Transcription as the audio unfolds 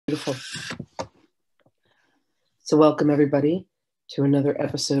Beautiful. So welcome everybody to another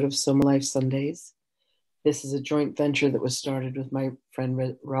episode of Sohmalife Sundays. This is a joint venture that was started with my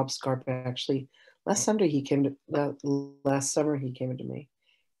friend Rob Scarpa. Actually, last summer he came to me,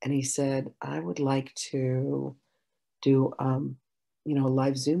 and he said, "I would like to do a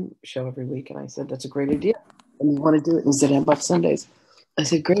live Zoom show every week." And I said, "That's a great idea. And you want to do it?" And he said, "How about Sundays?" I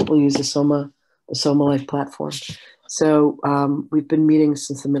said, "Great. We'll use the Sohmalife platform." So we've been meeting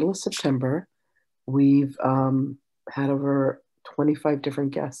since the middle of September. We've had over 25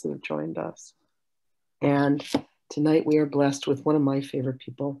 different guests that have joined us. And tonight we are blessed with one of my favorite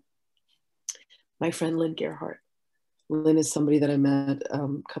people, my friend Lynn Gerhard. Lynn is somebody that I met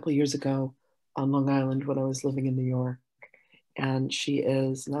a couple of years ago on Long Island when I was living in New York. And she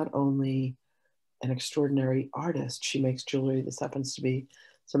is not only an extraordinary artist, she makes jewelry. This happens to be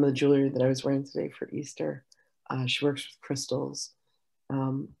some of the jewelry that I was wearing today for Easter. She works with crystals.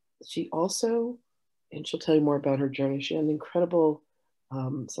 She also, and she'll tell you more about her journey, she had an incredible,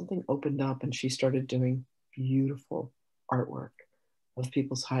 something opened up and she started doing beautiful artwork of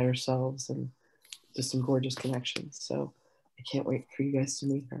people's higher selves and just some gorgeous connections. So I can't wait for you guys to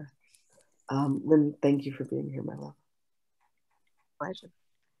meet her. Lynn, thank you for being here, my love. Pleasure.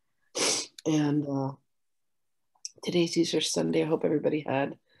 And today's Easter Sunday. I hope everybody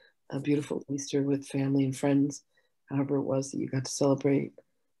had a beautiful Easter with family and friends, however it was that you got to celebrate.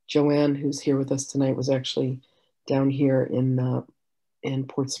 Joanne, who's here with us tonight, was actually down here in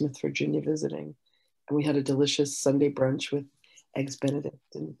Portsmouth, Virginia, visiting. And we had a delicious Sunday brunch with eggs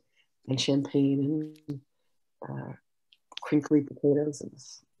Benedict and champagne and crinkly potatoes. It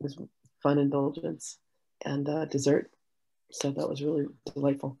was fun indulgence and dessert. So that was really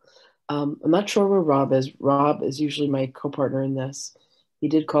delightful. I'm not sure where Rob is. Rob is usually my co-partner in this. He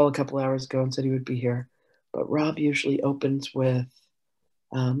did call a couple hours ago and said he would be here. But Rob usually opens with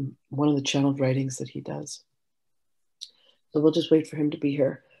one of the channeled writings that he does. So we'll just wait for him to be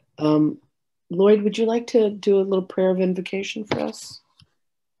here. Lloyd, would you like to do a little prayer of invocation for us?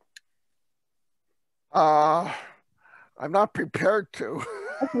 I'm not prepared to.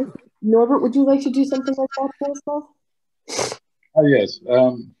 Okay. Norbert, would you like to do something like that for us, love? Oh, yes.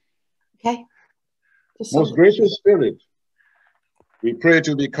 Okay. Most gracious Spirit, we pray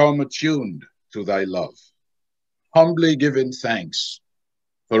to become attuned to thy love, humbly giving thanks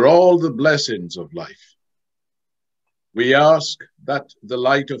for all the blessings of life. We ask that the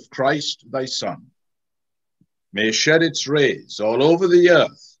light of Christ, thy Son, may shed its rays all over the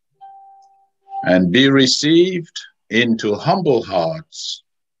earth and be received into humble hearts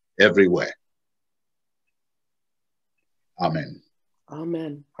everywhere. Amen.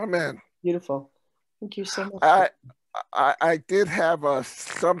 Amen. Amen. Beautiful. Thank you so much. I did have a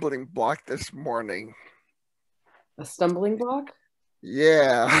stumbling block this morning. A stumbling block?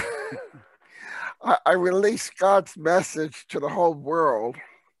 Yeah. I released God's message to the whole world,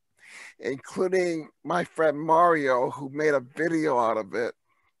 including my friend Mario, who made a video out of it.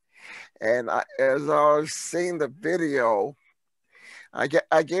 And as I was seeing the video, I gave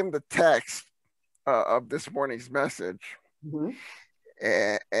him the text of this morning's message. Mm-hmm.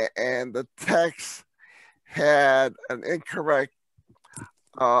 And the text had an incorrect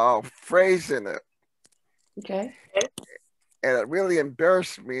phrase in it. Okay. And it really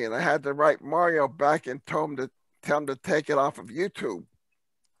embarrassed me. And I had to write Mario back and tell him to take it off of YouTube.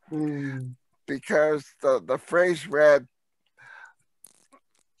 Because the phrase read,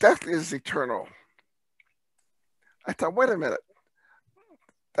 "Death is eternal." I thought, wait a minute.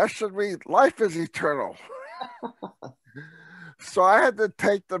 That should read, "Life is eternal." So I had to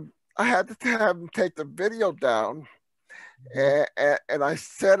have him take the video down, and I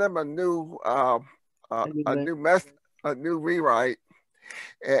sent him a new rewrite,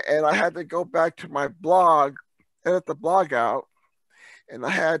 and I had to go back to my blog, edit the blog out, and I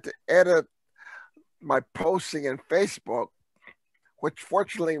had to edit my posting in Facebook, which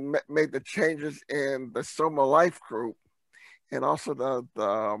fortunately made the changes in the Sohmalife group, and also the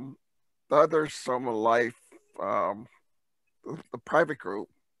other Sohmalife, the private group.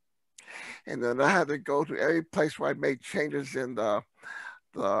 And then I had to go to every place where I made changes in the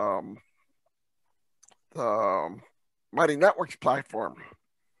Mighty Networks platform,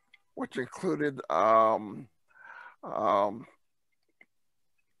 which included the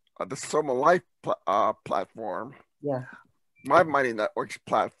Sohmalife platform, my Mighty Networks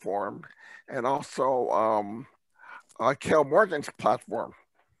platform, and also Kel Morgan's platform.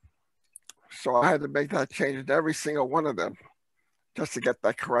 So I had to make that change in every single one of them just to get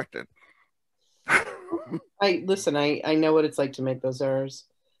that corrected. I know what it's like to make those errors.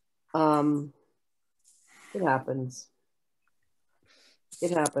 It happens.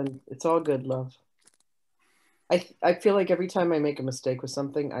 It happened. It's all good, love. I feel like every time I make a mistake with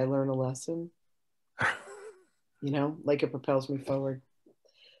something, I learn a lesson. You know, like it propels me forward.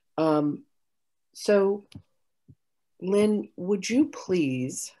 So, Lynn, would you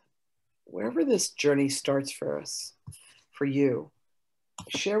please, wherever this journey starts for us, for you,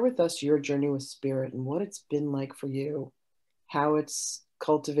 share with us your journey with spirit and what it's been like for you, how it's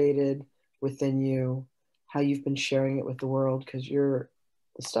cultivated within you, how you've been sharing it with the world, because the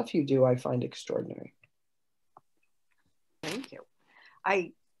stuff you do, I find extraordinary. Thank you.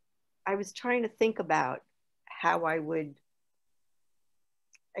 I was trying to think about how I would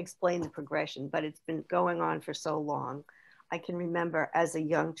explain the progression, but it's been going on for so long. I can remember as a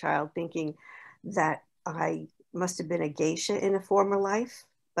young child thinking that I must have been a geisha in a former life,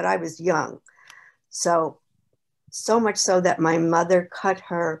 but I was young. So much so that my mother cut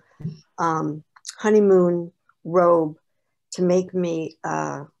her honeymoon robe to make me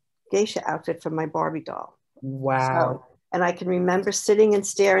a geisha outfit for my Barbie doll. Wow. And I can remember sitting and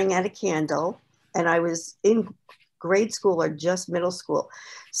staring at a candle, and I was in grade school or just middle school,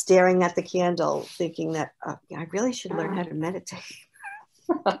 staring at the candle, thinking that I really should learn how to meditate,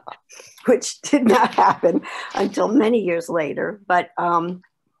 which did not happen until many years later. But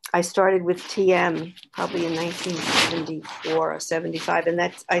I started with TM probably in 1974 or 75,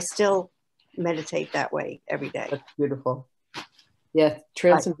 and I still meditate that way every day. That's beautiful. Yeah,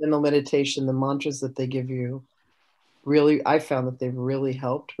 transcendental meditation, the mantras that they give you, really, I found that they've really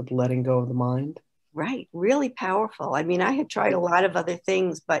helped with letting go of the mind. Right. Really powerful. I mean, I had tried a lot of other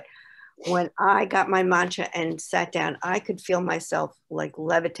things, but when I got my mantra and sat down, I could feel myself like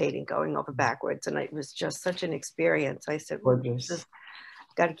levitating, going over backwards. And it was just such an experience. I said, well, just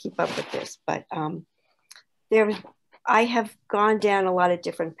got to keep up with this. But I have gone down a lot of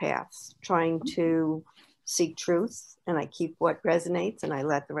different paths trying to seek truth, and I keep what resonates and I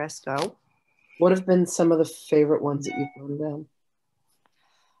let the rest go. What have been some of the favorite ones that you've gone down?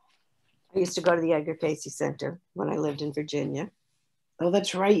 I used to go to the Edgar Cayce Center when I lived in Virginia. Oh,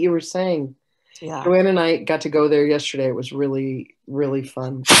 that's right. You were saying. Yeah. Joanne and I got to go there yesterday. It was really, really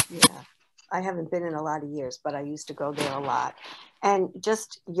fun. Yeah. I haven't been in a lot of years, but I used to go there a lot. And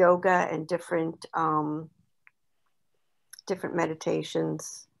just yoga and different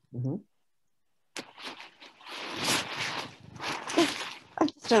meditations. Mm-hmm.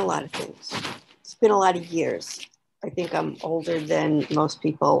 I've just done a lot of things. It's been a lot of years. I think I'm older than most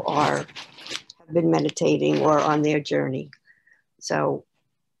people have been meditating or on their journey. So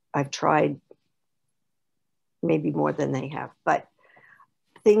I've tried maybe more than they have. But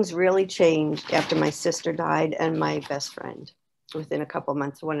things really changed after my sister died and my best friend within a couple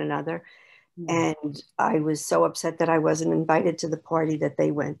months of one another. Mm. And I was so upset that I wasn't invited to the party that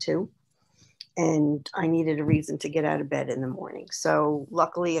they went to. And I needed a reason to get out of bed in the morning. So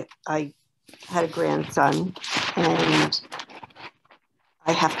luckily I had a grandson and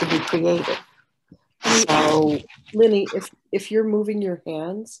I have to be creative. So Linny, if you're moving your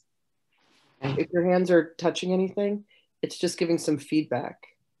hands, if your hands are touching anything, it's just giving some feedback.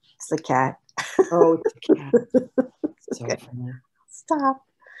 It's the cat. Oh, it's the cat. So okay. funny. Stop.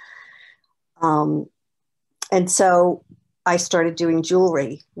 And so I started doing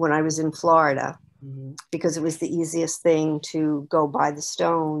jewelry when I was in Florida, mm-hmm. because it was the easiest thing to go by the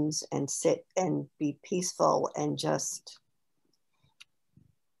stones and sit and be peaceful and just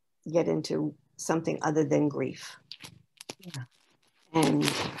get into something other than grief. Yeah. And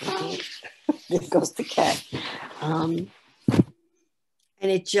there goes the cat. And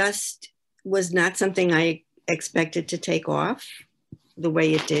it just was not something I expected to take off the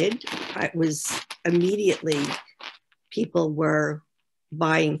way it did. It was immediately people were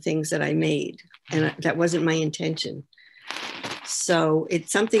buying things that I made, and that wasn't my intention. So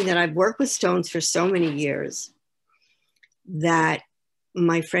it's something that I've worked with stones for so many years that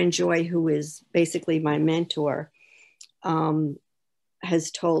my friend Joy, who is basically my mentor,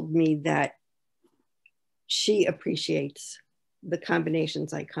 has told me that she appreciates the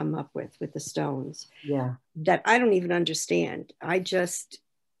combinations I come up with the stones. Yeah. That I don't even understand.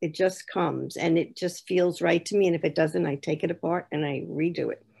 It just comes and it just feels right to me. And if it doesn't, I take it apart and I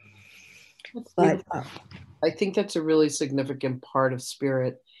redo it. But I think that's a really significant part of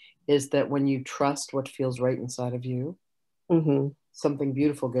spirit, is that when you trust what feels right inside of you, mm-hmm. something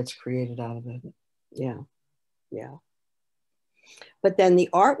beautiful gets created out of it. Yeah. Yeah. But then the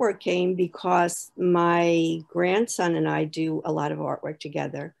artwork came because my grandson and I do a lot of artwork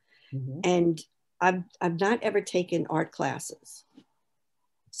together. Mm-hmm. And I've not ever taken art classes.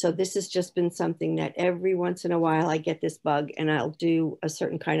 So this has just been something that every once in a while I get this bug and I'll do a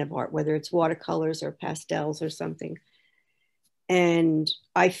certain kind of art, whether it's watercolors or pastels or something. And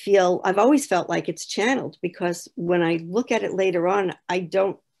I've always felt like it's channeled, because when I look at it later on, I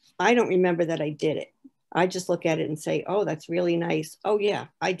don't remember that I did it. I just look at it and say, oh, that's really nice. Oh yeah,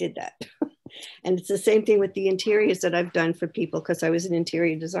 I did that. And it's the same thing with the interiors that I've done for people, because I was an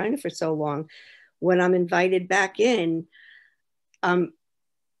interior designer for so long. When I'm invited back in,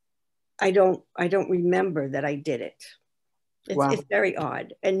 I don't remember that I did it. It's very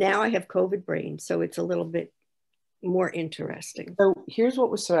odd. And now I have COVID brain, so it's a little bit more interesting. So here's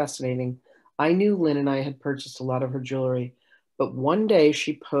what was fascinating. I knew Lynn and I had purchased a lot of her jewelry, but one day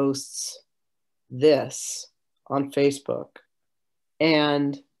she posts this on Facebook,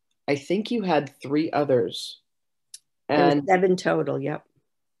 and I think you had 3 others. And there were 7 total. Yep.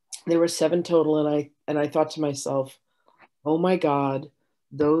 There were 7 total, and I thought to myself, oh my God,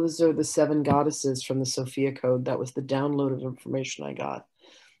 those are the 7 goddesses from the Sophia Code. That was the download of information I got.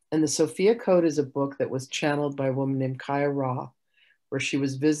 And the Sophia Code is a book that was channeled by a woman named Kaya Ra, where she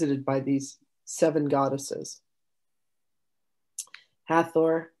was visited by these 7 goddesses: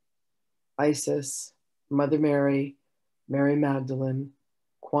 Hathor, Isis, Mother Mary, Mary Magdalene,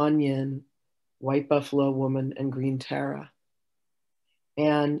 Kuan Yin, White Buffalo Woman, and Green Tara.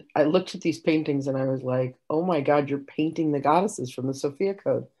 And I looked at these paintings and I was like, oh my God, you're painting the goddesses from the Sophia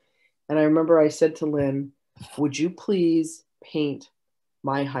Code. And I remember I said to Lynn, would you please paint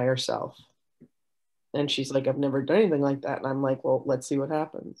my higher self? And she's like, I've never done anything like that. And I'm like, well, let's see what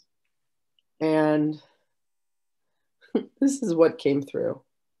happens. And this is what came through.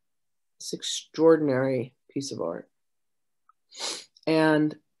 This extraordinary piece of art.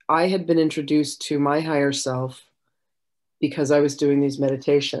 And I had been introduced to my higher self because I was doing these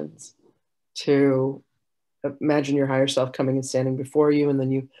meditations to imagine your higher self coming and standing before you, and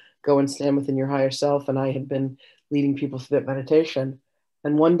then you go and stand within your higher self. And I had been leading people through that meditation.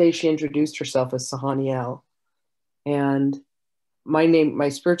 And one day she introduced herself as Sahaniel. And my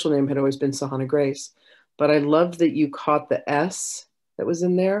spiritual name had always been Sahana Grace, but I loved that you caught the S that was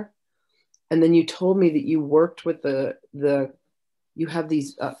in there. And then you told me that you worked with you have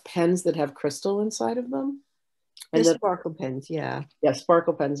these pens that have crystal inside of them. And the sparkle pens, yeah. Yeah,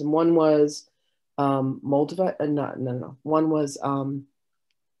 sparkle pens. And one was Moldavite, no. One was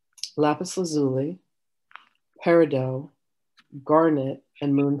lapis lazuli, peridot, garnet,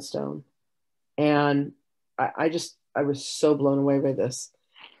 and moonstone. And I was so blown away by this.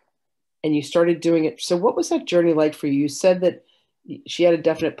 And you started doing it. So what was that journey like for you? You said that she had a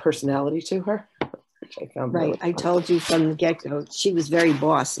definite personality to her, which I found right. Really I told you from the get-go, she was very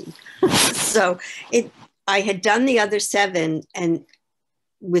bossy. So I had done the other 7 and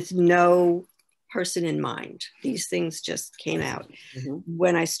with no person in mind. These things just came out. Mm-hmm.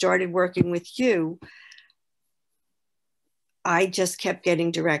 When I started working with you, I just kept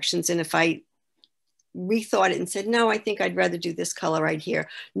getting directions. And if I rethought it and said, no, I think I'd rather do this color right here.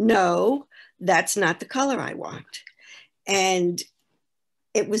 No, that's not the color I want. And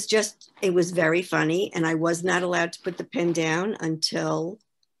it was very funny. And I was not allowed to put the pen down until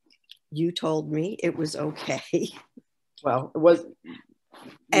you told me it was okay. Well, it was.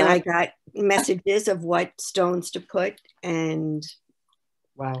 And I got messages of what stones to put. And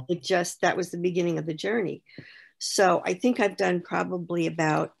wow, that was the beginning of the journey. So I think I've done probably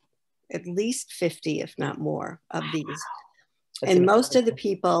about at least 50, if not more, of these. That's and most of the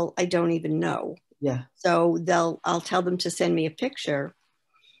people I don't even know. Yeah. So I'll tell them to send me a picture,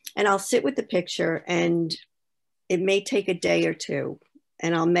 and I'll sit with the picture, and it may take a day or 2,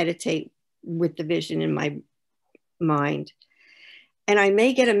 and I'll meditate with the vision in my mind. And I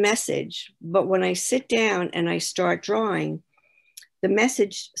may get a message, but when I sit down and I start drawing, the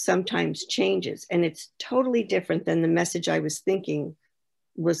message sometimes changes, and it's totally different than the message I was thinking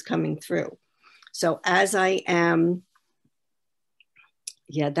was coming through. So as I am,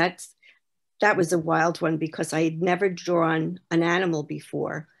 that was a wild one, because I had never drawn an animal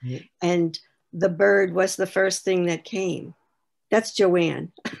before. Mm-hmm. And the bird was the first thing that came. That's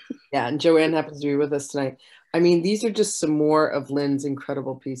Joanne. Yeah, and Joanne happens to be with us tonight. I mean, these are just some more of Lynn's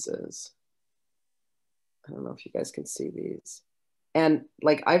incredible pieces. I don't know if you guys can see these. And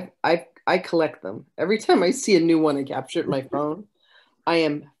like I collect them. Every time I see a new one, I capture it in my phone. I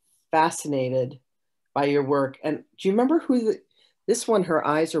am fascinated by your work. And do you remember this one? Her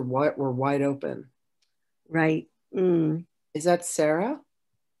eyes were wide open. Right. Mm. Is that Sarah?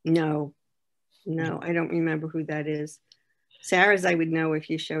 No, I don't remember who that is. Sarah's I would know if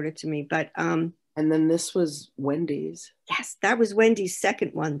you showed it to me, but and then this was Wendy's. Yes, that was Wendy's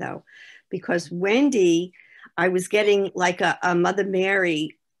second one though, because Wendy, I was getting like a Mother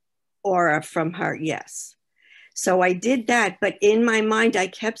Mary aura from her. Yes. So I did that, but in my mind, I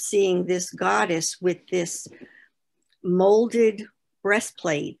kept seeing this goddess with this molded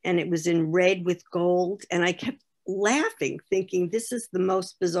breastplate, and it was in red with gold. And I kept laughing, thinking, this is the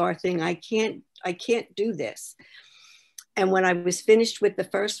most bizarre thing. I can't do this. And when I was finished with the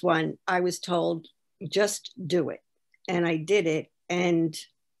first one, I was told, just do it. And I did it. And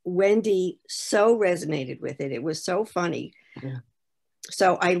Wendy so resonated with it. It was so funny. Yeah.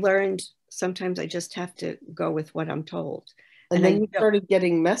 So I learned sometimes I just have to go with what I'm told. And then you started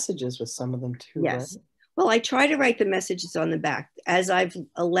getting messages with some of them too, yes. right? Well, I try to write the messages on the back. As I've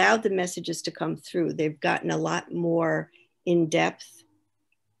allowed the messages to come through, they've gotten a lot more in depth.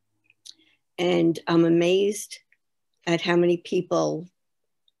 And I'm amazed at how many people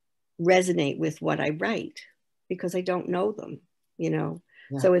resonate with what I write because I don't know them, you know?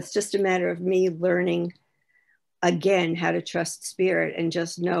 Yeah. So it's just a matter of me learning again how to trust spirit and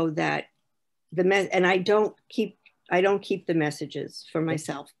just know that and I don't keep the messages for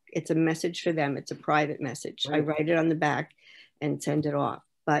myself. It's a message for them. It's a private message. Right. I write it on the back and send it off.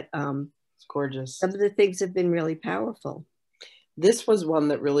 But it's gorgeous. Some of the things have been really powerful. This was one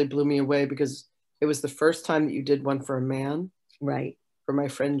that really blew me away because it was the first time that you did one for a man. Right. For my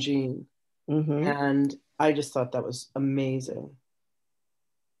friend Jean. Mm-hmm. And I just thought that was amazing.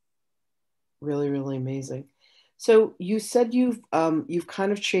 Really, really amazing. So you said you've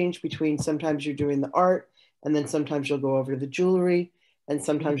kind of changed between sometimes you're doing the art and then sometimes you'll go over to the jewelry and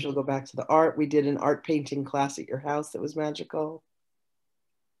sometimes mm-hmm. you'll go back to the art. We did an art painting class at your house that was magical.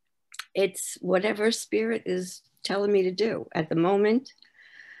 It's whatever spirit is telling me to do. At the moment,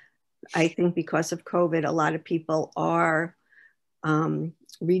 I think because of COVID, a lot of people are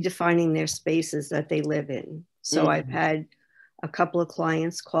redefining their spaces that they live in. So mm-hmm. I've had a couple of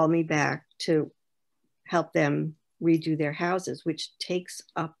clients call me back to help them redo their houses, which takes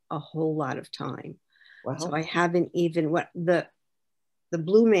up a whole lot of time. Wow. So I haven't even, the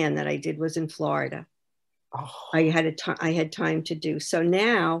Blue Man that I did was in Florida. Oh. I had time to do. So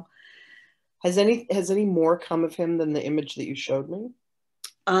now. Has any more come of him than the image that you showed me?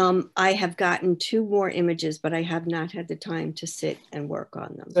 I have gotten 2 more images, but I have not had the time to sit and work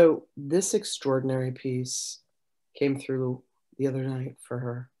on them. So this extraordinary piece came through the other night for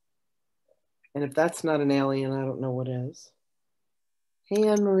her. And if that's not an alien, I don't know what is. Hey,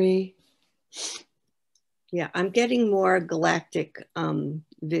 Anne-Marie. Yeah, I'm getting more galactic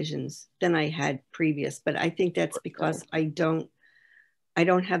visions than I had previous, but I think that's because I don't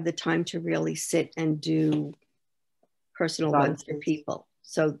have the time to really sit and do personal ones for people.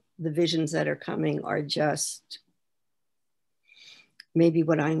 So the visions that are coming are just maybe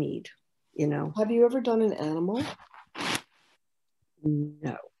what I need, you know. Have you ever done an animal?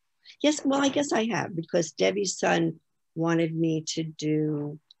 No. Yes, well, I guess I have, because Debbie's son wanted me to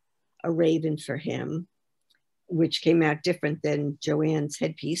do a raven for him, which came out different than Joanne's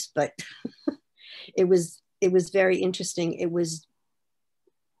headpiece, but it was very interesting. It was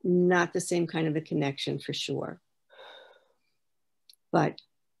not the same kind of a connection for sure. But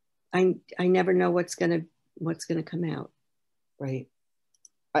I never know what's gonna come out. Right.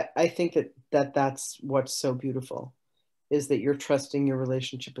 I think that's what's so beautiful, is that you're trusting your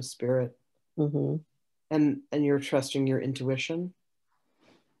relationship with spirit, mm-hmm. and you're trusting your intuition.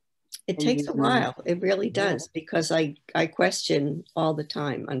 It takes a while. It really does, because I question all the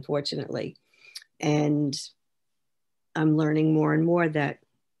time, unfortunately. And I'm learning more and more that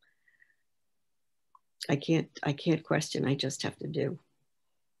I can't question. I just have to do.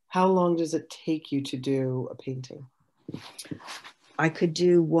 How long does it take you to do a painting? I could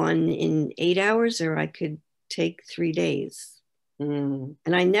do one in 8 hours, or I could take 3 days. Mm.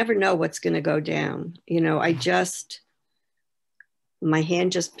 And I never know what's going to go down. You know, my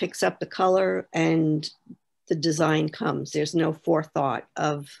hand just picks up the color and the design comes. There's no forethought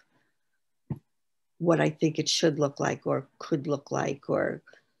of what I think it should look like or could look like, or.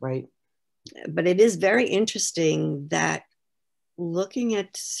 Right. But it is very interesting that looking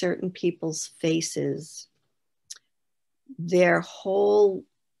at certain people's faces, their whole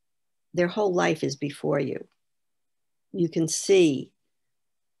life is before you. You can see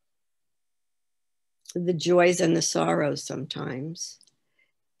the joys and the sorrows sometimes,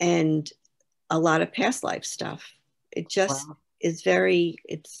 and a lot of past life stuff. It just is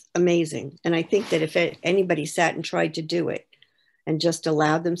it's amazing. And I think that if anybody sat and tried to do it and just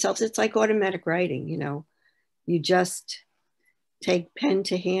allowed themselves, it's like automatic writing, you know, you just take pen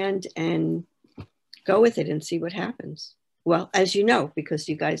to hand and go with it and see what happens. Well, as you know, because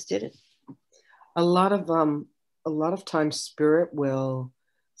you guys did it. A lot of times spirit will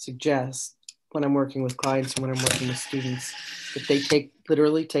suggest, when I'm working with clients and when I'm working with students, that they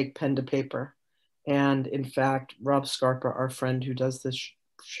literally take pen to paper. And in fact, Rob Scarpa, our friend who does this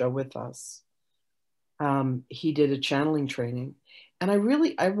show with us, he did a channeling training, and I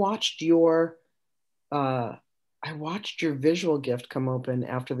watched your visual gift come open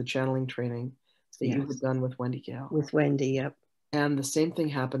after the channeling training that you had done with Wendy Gale. With Wendy, yep. And the same thing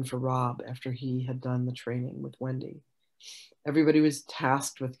happened for Rob after he had done the training with Wendy. Everybody was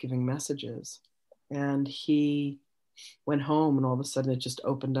tasked with giving messages, and he went home, and all of a sudden it just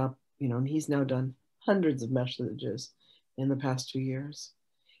opened up, and he's now done hundreds of messages in the past 2 years.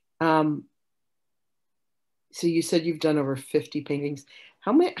 So you said you've done over 50 paintings.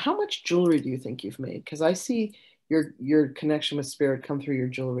 How much jewelry do you think you've made? Because I see your connection with spirit come through your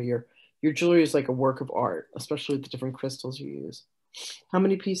jewelry. Your jewelry is like a work of art, especially with the different crystals you use. How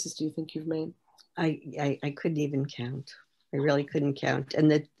many pieces do you think you've made? I couldn't even count. I really couldn't count.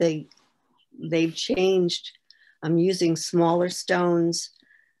 And that they've changed. I'm using smaller stones,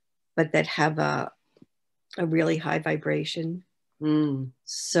 but that have a really high vibration.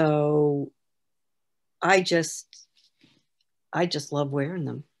 So I just love wearing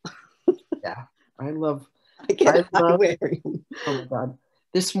them. Yeah, I love wearing them. Oh my God.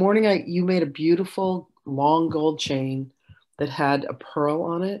 This morning you made a beautiful long gold chain that had a pearl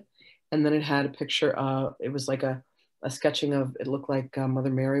on it, and then it had a picture of, it was like a sketching of, it looked like Mother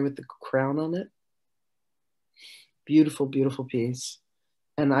Mary with the crown on it. Beautiful, beautiful piece.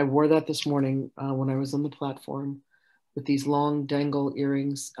 And I wore that this morning when I was on the platform with these long dangle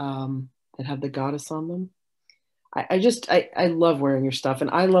earrings that have the goddess on them. I love wearing your stuff, and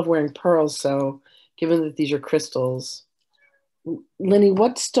I love wearing pearls. So given that these are crystals, Linny,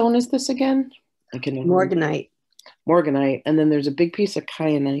 what stone is this again? Morganite. Morganite. And then there's a big piece of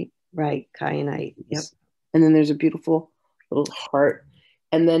kyanite. Right, kyanite. Yep. And then there's a beautiful little heart.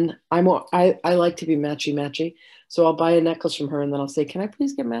 And then I like to be matchy. So I'll buy a necklace from her, and then I'll say, can I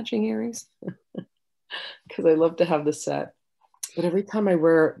please get matching earrings? Because I love to have the set. But every time I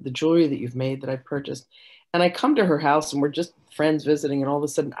wear the jewelry that you've made that I've purchased, and I come to her house and we're just friends visiting, and all of a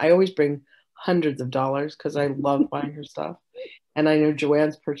sudden I always bring hundreds of dollars because I love buying her stuff. And I know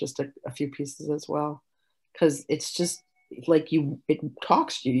Joanne's purchased a few pieces as well, because it's just like it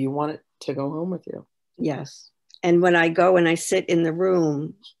talks to you. You want it to go home with you. Yes. And when I go and I sit in the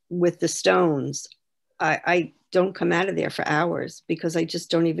room with the stones, I don't come out of there for hours because I just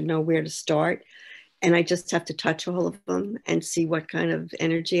don't even know where to start. And I just have to touch all of them and see what kind of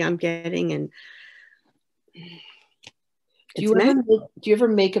energy I'm getting. And do you ever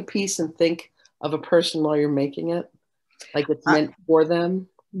make a piece and think of a person while you're making it? Like it's meant for them?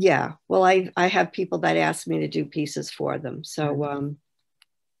 Yeah. Well, I have people that ask me to do pieces for them. So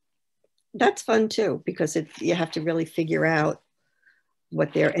that's fun too, because you have to really figure out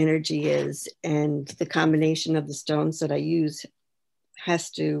what their energy is. And the combination of the stones that I use has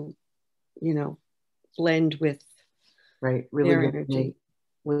to, blend with really their energy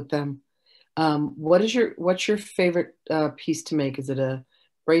with them. What's your favorite piece to make? Is it a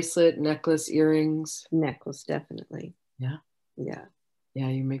bracelet, necklace, earrings? Necklace, definitely. Yeah.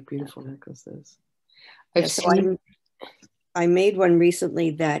 You make beautiful necklaces. I made one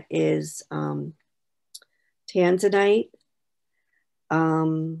recently that is tanzanite,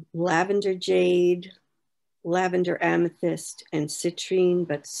 lavender jade, lavender amethyst, and citrine,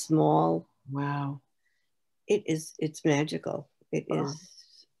 but small. Wow. It's magical. It is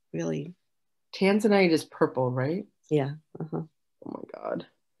really. Tanzanite is purple, right? Yeah. Uh-huh. Oh my God.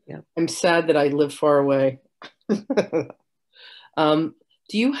 Yeah. I'm sad that I live far away. Do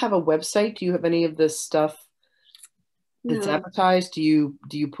you have a website? Do you have any of this stuff that's advertised? Do you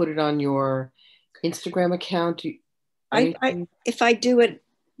put it on your Instagram account? If I do it,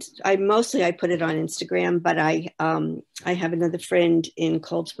 I put it on Instagram, but I have another friend in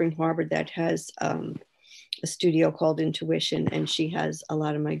Cold Spring Harbor that has a studio called Intuition, and she has a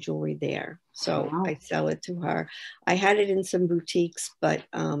lot of my jewelry there. So I sell it to her. I had it in some boutiques, but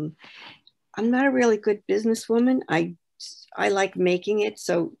I'm not a really good businesswoman. I like making it,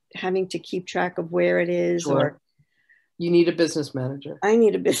 so having to keep track of where it is. Sure. Or you need a business manager. I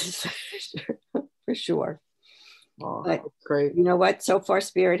need a business manager for sure. Oh, but great. You know what? So far,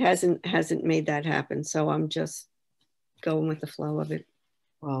 Spirit hasn't made that happen. So I'm just going with the flow of it.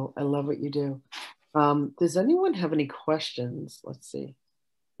 Well, I love what you do. Does anyone have any questions? Let's see.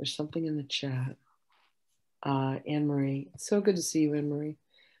 There's something in the chat. Anne-Marie. It's so good to see you, Anne-Marie.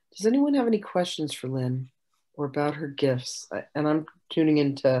 Does anyone have any questions for Lynn or about her gifts? And I'm tuning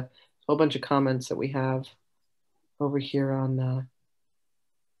into a whole bunch of comments that we have over here on.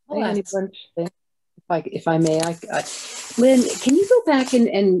 If I may, Lynn, can you go back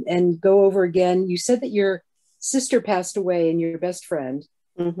and go over again? You said that your sister passed away and your best friend,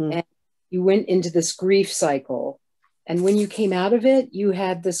 and you went into this grief cycle. And when you came out of it, you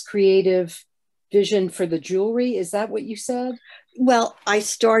had this creative vision for the jewelry. Is that what you said? Well, I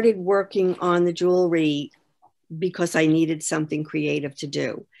started working on the jewelry because I needed something creative to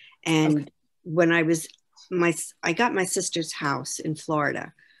do. And when I got my sister's house in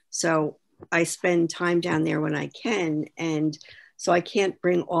Florida. So I spend time down there when I can. And so I can't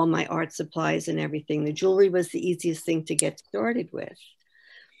bring all my art supplies and everything. The jewelry was the easiest thing to get started with.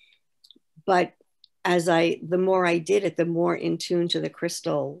 But the more I did it, the more in tune to the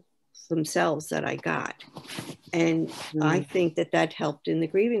crystal themselves that I got. And I think that helped in the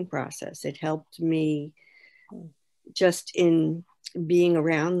grieving process. It helped me just in being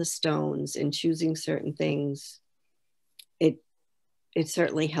around the stones and choosing certain things. It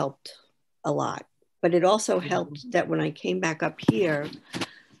certainly helped a lot. But it also helped that when I came back up here,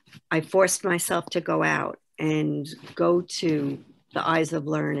 I forced myself to go out and go to the eyes of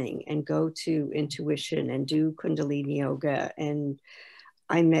learning and go to intuition and do Kundalini yoga. And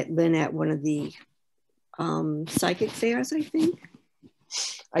I met Lynn at one of the psychic fairs, I think.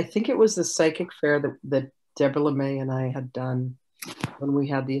 I think it was the psychic fair that Deborah LeMay and I had done when we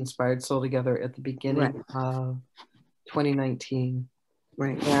had the Inspired Soul together at the beginning of 2019.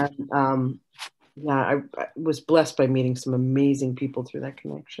 Right. And I was blessed by meeting some amazing people through that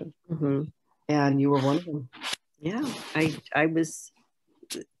connection. Mm-hmm. And you were one of them. Yeah, I was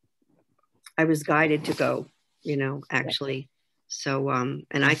guided to go, actually. Yeah. So,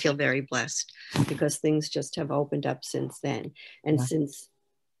 and I feel very blessed because things just have opened up since then. And since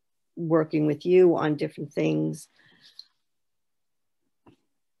working with you on different things,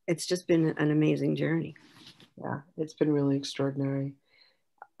 it's just been an amazing journey. Yeah, it's been really extraordinary.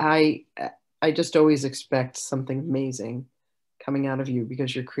 I just always expect something amazing coming out of you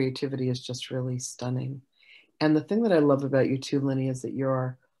because your creativity is just really stunning. And the thing that I love about you too, Lenny, is that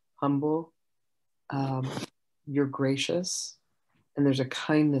you're humble, you're gracious, and there's a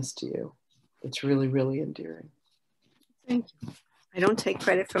kindness to you. It's really, really endearing. Thank you. I don't take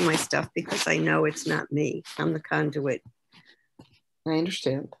credit for my stuff because I know it's not me. I'm the conduit. I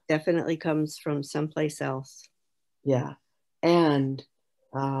understand. Definitely comes from someplace else. Yeah. And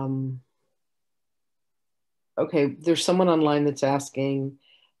okay, there's someone online that's asking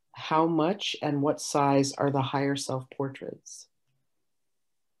how much and what size are the higher self portraits?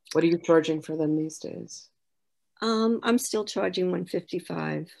 What are you charging for them these days? I'm still charging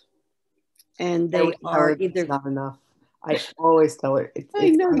 $155, and they are either not enough. I always tell her. I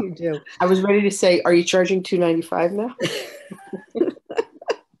know you do. I was ready to say, are you charging $295 now?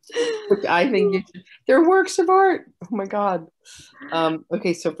 Which I think they're works of art. Oh my God.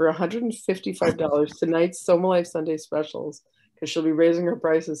 Okay, so for $155, tonight's Sohmalife Sunday specials, because she'll be raising her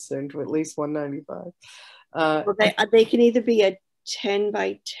prices soon to at least $195. Well, they can either be a 10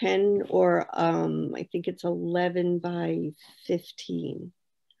 by 10 or I think it's 11 by 15.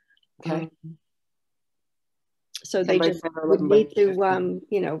 Okay. So they just would need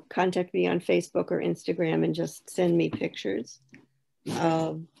to contact me on Facebook or Instagram and just send me pictures.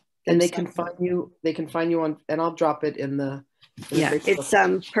 And they can find you. They can find you on, and I'll drop it in the. It's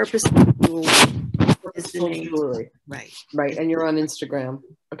Purposeful Jewelry. Right, and you're on Instagram.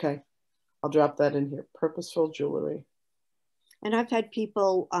 Okay, I'll drop that in here. Purposeful Jewelry. And I've had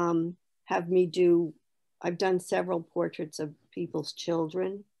people have me do. I've done several portraits of people's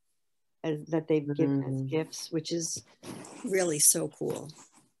children that they've given as gifts, which is really so cool.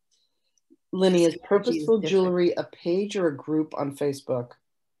 Lenny, is Purposeful Jewelry a page or a group on Facebook?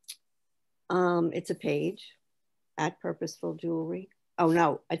 It's a page at Purposeful Jewelry. Oh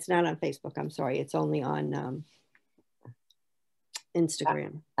no, it's not on Facebook. I'm sorry. It's only on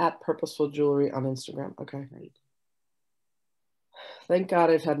Instagram. At Purposeful Jewelry on Instagram. Okay. Right. Thank God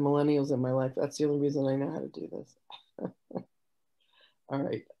I've had millennials in my life. That's the only reason I know how to do this. All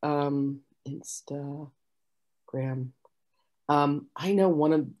right. Instagram. I know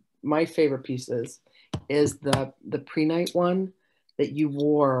one of my favorite pieces is the pre-night one that you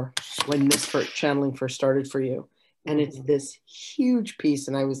wore when this channeling first started for you. And it's this huge piece.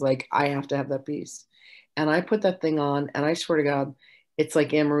 And I was like, I have to have that piece. And I put that thing on, and I swear to God, it's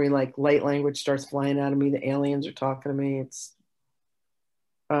like Anne-Marie, like light language starts flying out of me. The aliens are talking to me. It's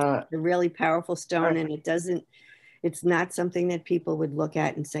a really powerful stone. And it's not something that people would look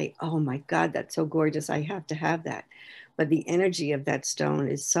at and say, oh my God, that's so gorgeous. I have to have that. But the energy of that stone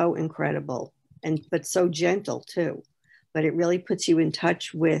is so incredible, but so gentle too. But it really puts you in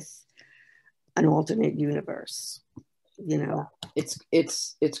touch with an alternate universe,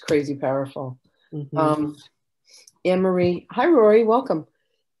 It's crazy powerful. Anne-Marie, hi Rory, welcome.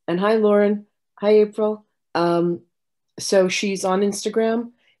 And hi Lauren, hi April. So she's on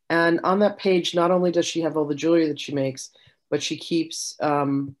Instagram, and on that page, not only does she have all the jewelry that she makes, but she keeps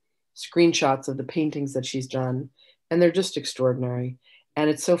screenshots of the paintings that she's done, and they're just extraordinary. And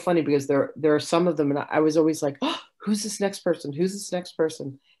it's so funny because there are some of them, and I was always like, oh, who's this next person? Who's this next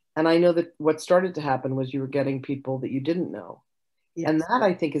person? And I know that what started to happen was you were getting people that you didn't know. Yes. And that,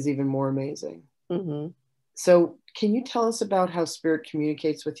 I think, is even more amazing. Mm-hmm. So can you tell us about how spirit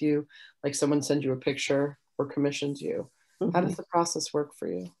communicates with you? Like someone sends you a picture or commissions you. Mm-hmm. How does the process work for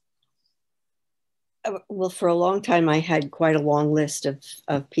you? Well, for a long time, I had quite a long list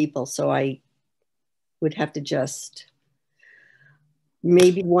of people. So I would have to just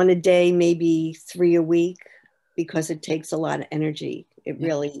maybe one a day, maybe 3 a week, because it takes a lot of energy. It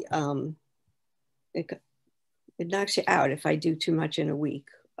really, it knocks you out if I do too much in a week.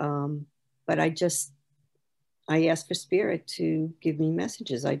 But I ask for spirit to give me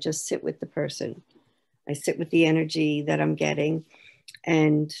messages. I just sit with the person. I sit with the energy that I'm getting,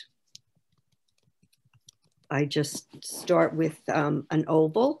 and I just start with an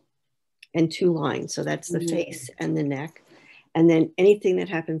oval and 2 lines. So that's the face and the neck. And then anything that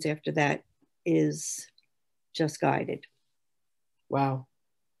happens after that is just guided. Wow.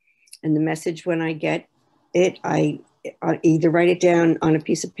 And the message, when I get it, I either write it down on a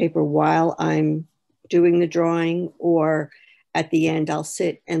piece of paper while I'm doing the drawing, or at the end, I'll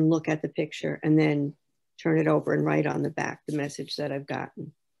sit and look at the picture and then turn it over and write on the back the message that I've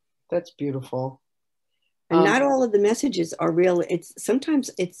gotten. That's beautiful. And not all of the messages are real. Sometimes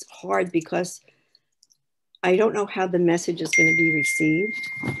it's hard because I don't know how the message is going to be received.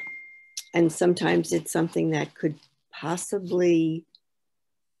 And sometimes it's something that could possibly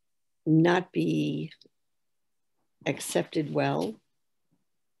not be accepted well.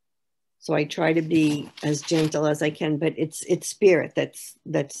 So I try to be as gentle as I can, but it's spirit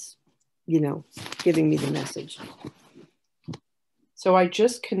that's giving me the message. So I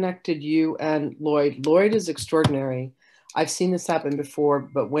just connected you and Lloyd. Lloyd is extraordinary. I've seen this happen before,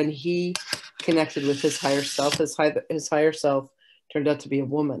 but when he connected with his higher self, his higher self turned out to be a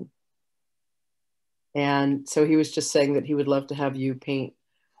woman. And so he was just saying that he would love to have you paint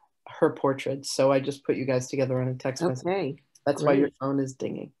her portrait. So I just put you guys together on a text message. Okay. That's great. Why your phone is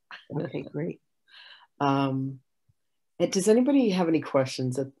dinging. Okay, great. Does anybody have any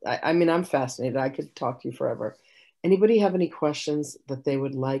questions? I mean, I'm fascinated. I could talk to you forever. Anybody have any questions that they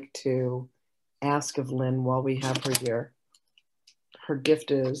would like to ask of Lynn while we have her here? Her gift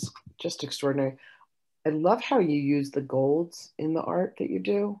is just extraordinary. I love how you use the golds in the art that you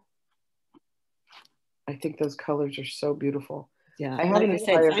do. I think those colors are so beautiful. Yeah, like I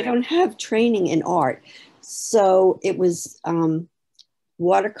said, I don't have training in art. So it was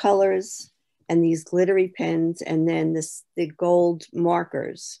watercolors and these glittery pens, and then the gold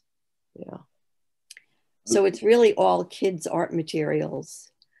markers. Yeah. So it's really all kids' art materials,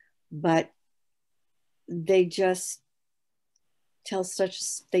 but they just tell such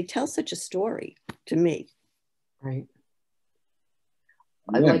a story to me. Right.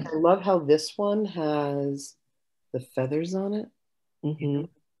 I love how this one has the feathers on it. Mm-hmm.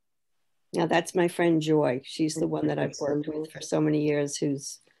 Now that's my friend Joy. She's the one that I've worked with for so many years.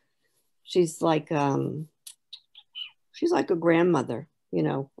 She's like a grandmother,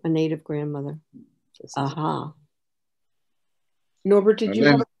 a native grandmother. Norbert, did you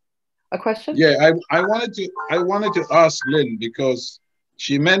have a question? Yeah, I wanted to ask Lynn, because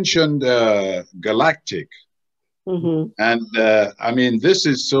she mentioned galactic. Mm-hmm. And I mean, this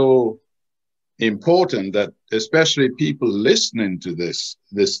is so important that especially people listening to this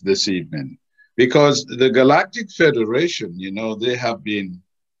evening, because the Galactic Federation, they have been,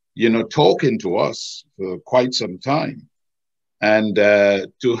 talking to us for quite some time. And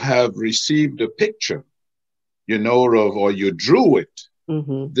to have received a picture, or you drew it,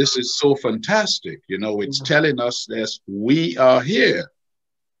 mm-hmm. This is so fantastic. It's telling us that we are here,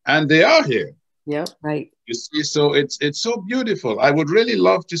 and they are here. Yeah, right. You see, so it's so beautiful. I would really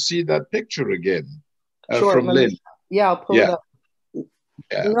love to see that picture again from Lynn. I'll pull it up.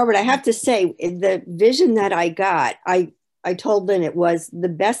 Yeah. Robert, I have to say, the vision that I got, I told Lynn it was the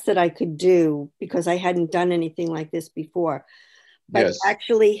best that I could do, because I hadn't done anything like this before. But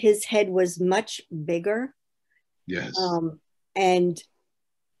actually, his head was much bigger. Yes. And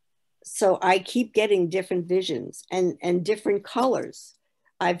so I keep getting different visions and different colors.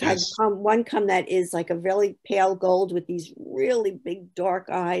 I've had one come that is like a really pale gold with these really big dark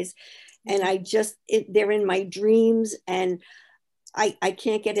eyes. And they're in my dreams, and I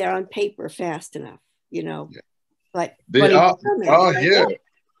can't get it on paper fast enough, but they are here.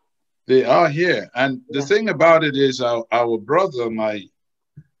 They are here. And the thing about it is our brother,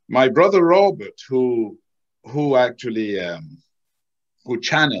 my brother Robert, who actually, who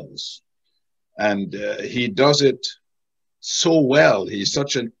channels, and he does it so well. He's so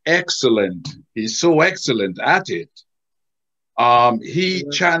excellent at it. He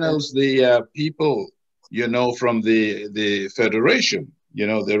channels the people, from the Federation.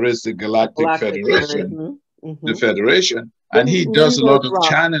 There is the Galactic Federation, the Federation, and he does a lot of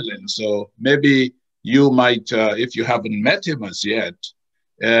channeling. So maybe you might, if you haven't met him as yet,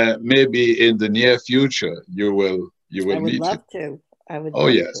 maybe in the near future you will meet him. I would love to. Oh,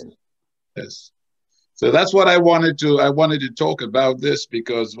 yes. Yes. So that's what I wanted to talk about this,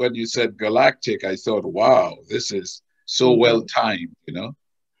 because when you said galactic, I thought, wow, this is so well timed,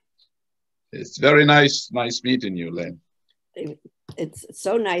 It's very nice meeting you, Lynn. It's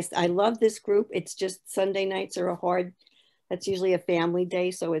so nice. I love this group. It's just Sunday nights are that's usually a family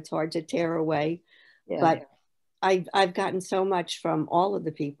day, so it's hard to tear away. Yeah. But I've gotten so much from all of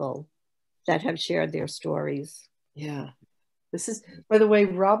the people that have shared their stories. Yeah. This is, by the way,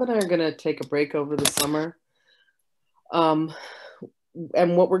 Rob and I are going to take a break over the summer. And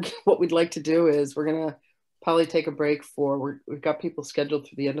what we'd like to do is we're going to probably take a break we've got people scheduled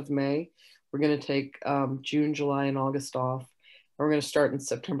through the end of May. We're going to take June, July, and August off. We're going to start in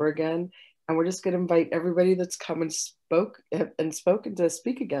September again. And we're just going to invite everybody that's come and spoken to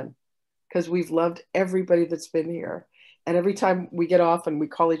speak again, because we've loved everybody that's been here. And every time we get off and we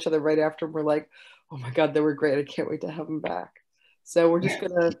call each other right after, we're like, oh my God, they were great. I can't wait to have them back. So we're just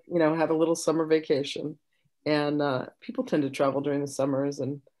going to, have a little summer vacation. And people tend to travel during the summers,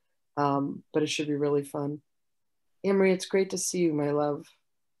 but it should be really fun. Amory, it's great to see you, my love.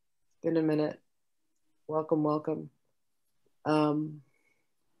 It's been a minute. Welcome, welcome.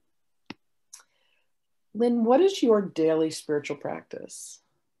 Lynn, what is your daily spiritual practice?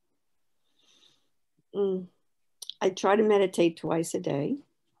 I try to meditate twice a day.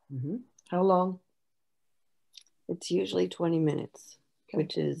 Mm-hmm. How long? It's usually 20 minutes,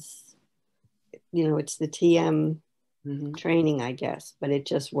 which is, it's the TM training, I guess, but it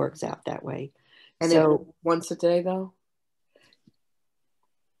just works out that way. And so once a day, though?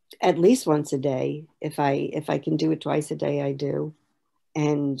 At least once a day. If I can do it twice a day, I do.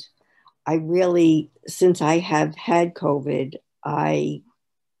 And I really, since I have had COVID,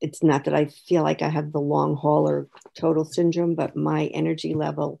 it's not that I feel like I have the long hauler total syndrome, but my energy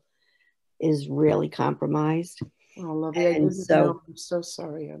level is really compromised. Oh, lovely. I didn't know. I'm so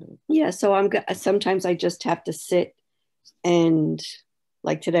sorry, honey. Yeah, so sometimes I just have to sit, and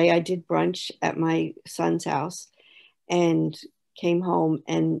like today I did brunch at my son's house and came home,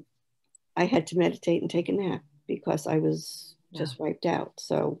 and I had to meditate and take a nap because I was just wiped out.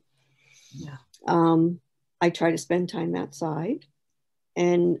 So I try to spend time outside,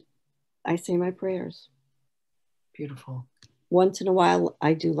 and I say my prayers. Beautiful. Once in a while,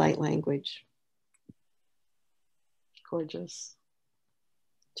 I do light language. Gorgeous.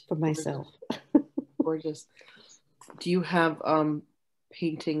 For myself. Gorgeous. Do you have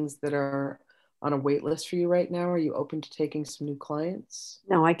paintings that are on a wait list for you right now? Are you open to taking some new clients?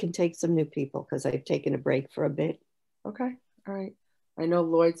 No, I can take some new people because I've taken a break for a bit. Okay. All right. I know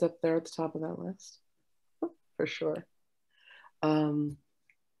Lloyd's up there at the top of that list. For sure. Let's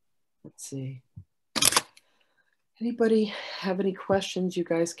see. Anybody have any questions? You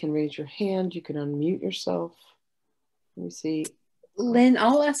guys can raise your hand. You can unmute yourself. Let me see. Lynn,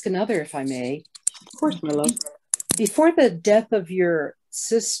 I'll ask another if I may. Of course, my love. Before the death of your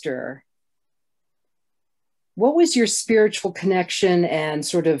sister, what was your spiritual connection and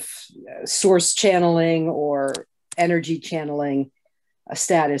sort of source channeling or energy channeling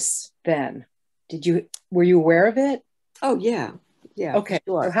status then? Were you aware of it? Oh, yeah. Yeah. Okay.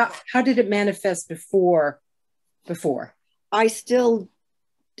 Sure. So how did it manifest before? I still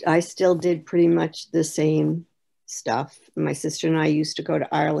did pretty much the same stuff. My sister and I used to go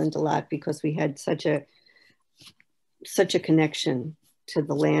to Ireland a lot because we had such a connection to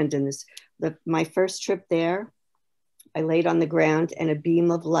the land. And my first trip there, I laid on the ground and a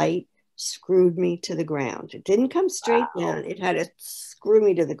beam of light screwed me to the ground. It didn't come straight down. It had to screw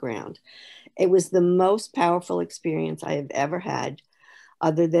me to the ground. It was the most powerful experience I have ever had,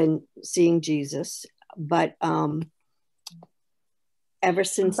 other than seeing Jesus. But ever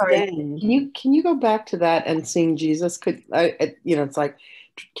since then, can you go back to that and seeing Jesus? It's like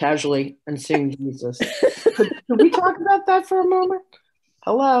casually and seeing Jesus. Could we talk about that for a moment?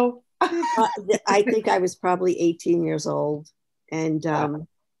 Hello. I think I was probably 18 years old, and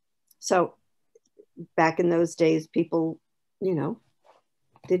so back in those days, people,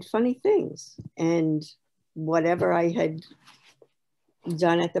 did funny things, and whatever I had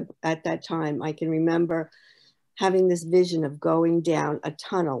done at that time, I can remember having this vision of going down a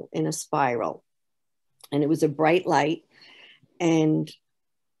tunnel in a spiral, and it was a bright light, and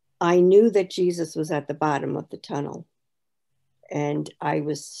I knew that Jesus was at the bottom of the tunnel, And I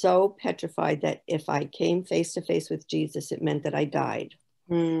was so petrified that if I came face to face with Jesus, it meant that I died.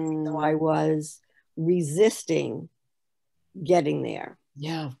 So I was resisting getting there.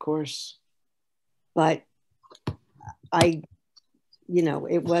 Yeah, of course. But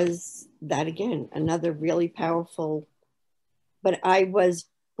it was that again, another really powerful, but I was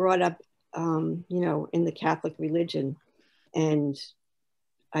brought up, in the Catholic religion, and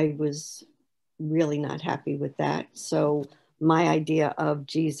I was really not happy with that. So my idea of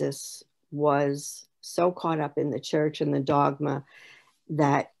Jesus was so caught up in the church and the dogma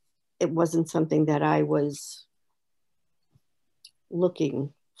that it wasn't something that I was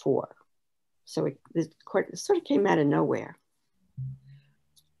looking for. So it sort of came out of nowhere.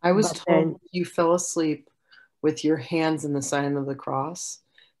 I was told you fell asleep with your hands in the sign of the cross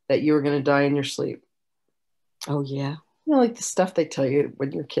that you were going to die in your sleep. Oh, yeah. Like the stuff they tell you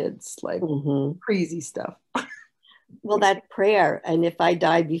when you're kids, like crazy stuff. Well, that prayer, and if I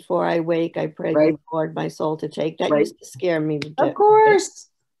die before I wake, I pray the Lord my soul to take. That used to scare me to death.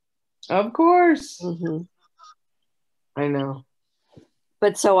 Of course. I know.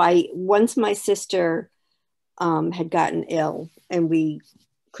 But so once my sister had gotten ill and we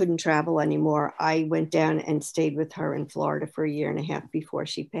couldn't travel anymore, I went down and stayed with her in Florida for 1.5 years before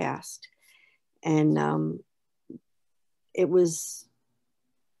she passed. And it was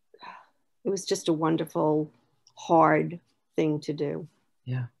just a wonderful, hard thing to do.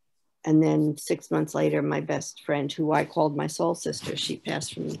 Yeah. And then 6 months later, my best friend, who I called my soul sister, she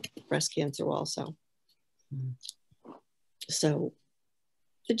passed from breast cancer also. So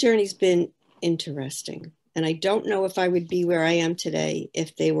the journey's been interesting. And I don't know if I would be where I am today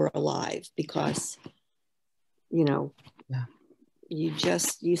if they were alive, because,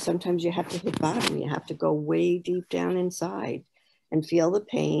 sometimes you have to hit bottom. You have to go way deep down inside and feel the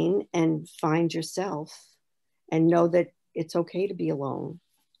pain and find yourself and know that it's okay to be alone.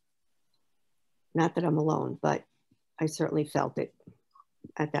 Not that I'm alone, but I certainly felt it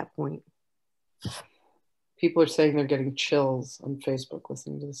at that point. People are saying they're getting chills on Facebook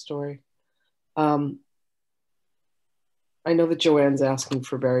listening to the story. I know that Joanne's asking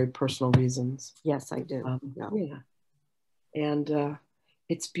for very personal reasons. Yes, I do. Yeah. And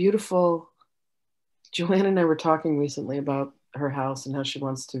it's beautiful. Joanne and I were talking recently about her house and how she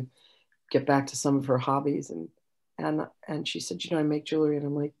wants to get back to some of her hobbies. And she said, I make jewelry. And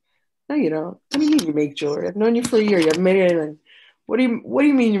I'm like, no, you don't. What do you mean you make jewelry? I've known you for a year. You haven't made anything. What do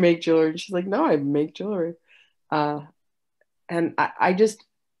you mean you make jewelry? And she's like, no, I make jewelry. And I just,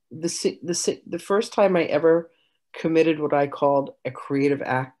 the first time I ever committed what I called a creative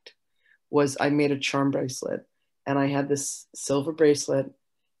act was I made a charm bracelet, and I had this silver bracelet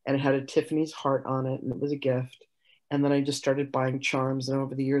and it had a Tiffany's heart on it, and it was a gift. And then I just started buying charms, and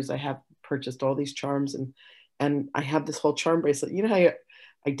over the years I have purchased all these charms, and I have this whole charm bracelet. You know how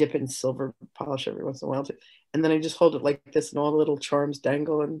I dip it in silver polish every once in a while too, and then I just hold it like this and all the little charms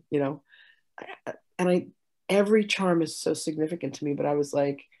dangle, and every charm is so significant to me. But I was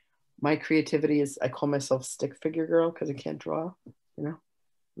like, my creativity is, I call myself stick figure girl because I can't draw,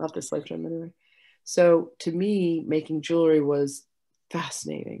 not this lifetime anyway. So to me, making jewelry was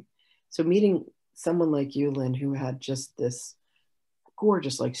fascinating. So meeting someone like you, Lynn, who had just this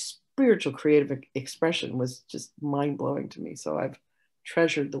gorgeous, like spiritual creative expression was just mind blowing to me. So I've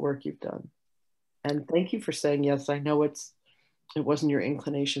treasured the work you've done. And thank you for saying yes. I know it wasn't your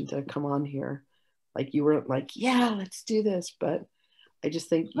inclination to come on here. Like you were like, yeah, let's do this. But I just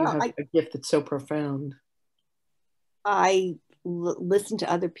think you have a gift that's so profound. I listen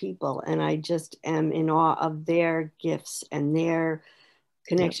to other people, and I just am in awe of their gifts and their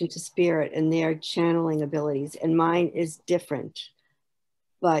connection to spirit and their channeling abilities. And mine is different,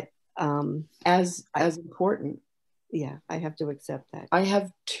 but as important. Yeah, I have to accept that. I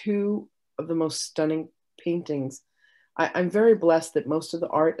have 2 of the most stunning paintings. I'm very blessed that most of the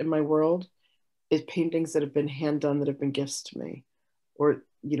art in my world is paintings that have been hand done, that have been gifts to me, or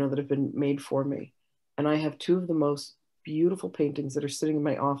that have been made for me. And I have 2 of the most beautiful paintings that are sitting in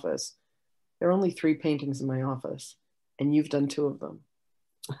my office. There are only 3 paintings in my office, and you've done 2 of them.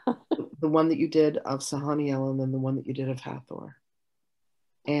 The one that you did of Sahaniel, and then the one that you did of Hathor.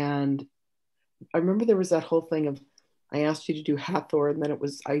 And I remember there was that whole thing of, I asked you to do Hathor, and then it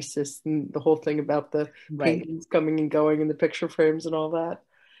was Isis, and the whole thing about the paintings coming and going and the picture frames and all that.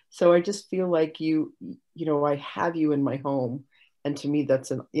 So I just feel like I have you in my home. And to me,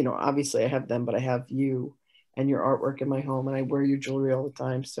 that's obviously I have them, but I have you and your artwork in my home, and I wear your jewelry all the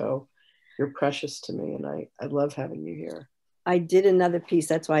time. So you're precious to me, and I love having you here. I did another piece.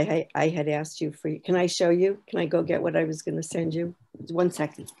 That's why I had asked you for. Can I show you? Can I go get what I was going to send you? 1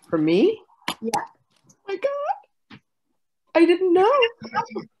 second. For me? Yeah. Oh my God. I didn't know.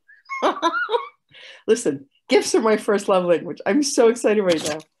 Listen, gifts are my first love language. I'm so excited right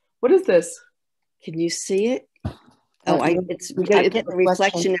now. What is this? Can you see it? Oh, I get the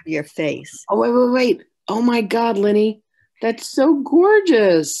reflection of your face. Oh, wait. Oh my God, Lenny. That's so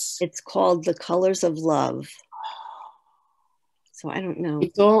gorgeous. It's called The Colors of Love. So I don't know.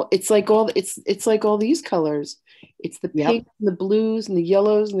 It's like all these colors. It's the pink and the blues and the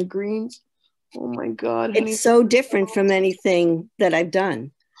yellows and the greens. Oh my God, honey. It's so different from anything that I've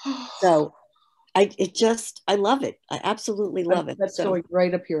done. So I love it. I absolutely love it. That's going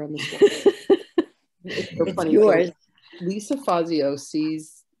right up here on this one. It's so funny. Yours. So Lisa Fazio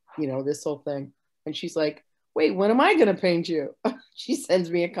sees, this whole thing, and she's like, wait, when am I going to paint you? She sends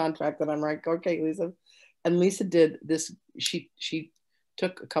me a contract, and I'm like, okay, Lisa. And Lisa did this. She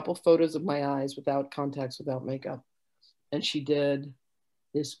took a couple photos of my eyes without contacts, without makeup, and she did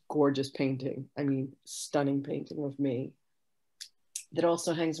this gorgeous painting. I mean, stunning painting of me that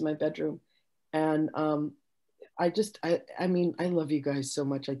also hangs in my bedroom. And I love you guys so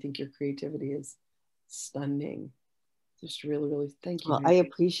much. I think your creativity is stunning. Just really, really thank you. Well, I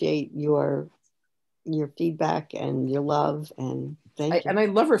appreciate your feedback and your love, and thank you. And I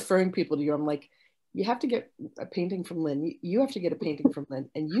love referring people to you. I'm like, you have to get a painting from Lynn. You have to get a painting from Lynn,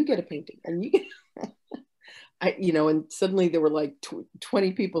 and you get a painting, and you get. And suddenly there were like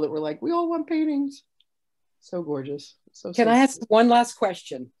 20 people that were like, we all want paintings. So gorgeous. Can I ask one last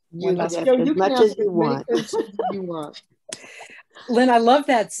question? You can ask as much as you want. Lynn, I love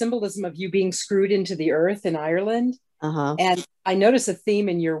that symbolism of you being screwed into the earth in Ireland. And I notice a theme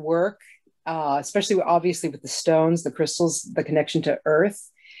in your work, especially obviously with the stones, the crystals, the connection to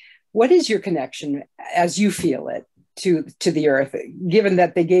earth. What is your connection, as you feel it, to the earth, given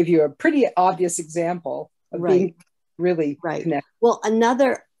that they gave you a pretty obvious example of being really connected? Well,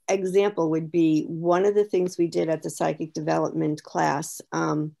 another example would be one of the things we did at the psychic development class.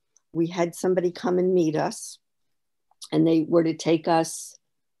 We had somebody come and meet us, and they were to take us,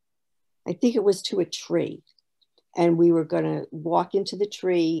 I think it was to a tree, and we were going to walk into the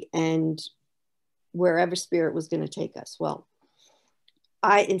tree and wherever spirit was going to take us. Well,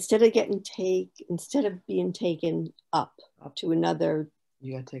 instead of being taken up to another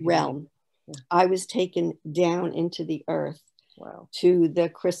realm, I was taken down into the earth to the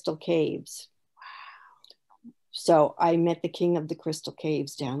crystal caves. Wow. So I met the king of the crystal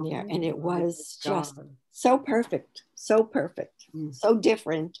caves down there, and it was just so perfect, so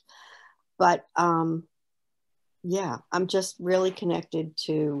different. But I'm just really connected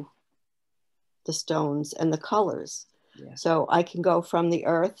to the stones and the colors. Yeah. So I can go from the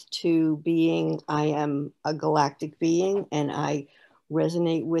earth to being, I am a galactic being, and I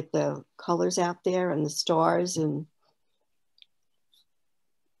resonate with the colors out there and the stars. And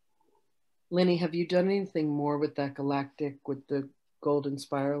Lenny, have you done anything more with that galactic, with the golden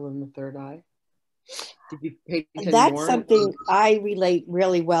spiral and the third eye? Did you pay attention That's more? Something I relate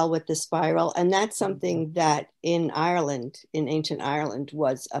really well with the spiral, and that's something that in Ireland, in ancient Ireland,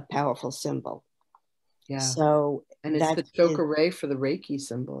 was a powerful symbol. Yeah. So, and it's the chokre for the Reiki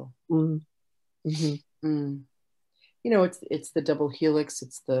symbol. It's the double helix.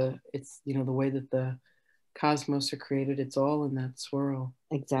 It's the way that the cosmos are created. It's all in that swirl.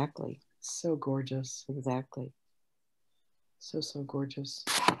 Exactly. So gorgeous. Exactly. So gorgeous.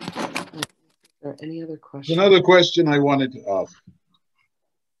 Are there any other questions? Another question I wanted to ask.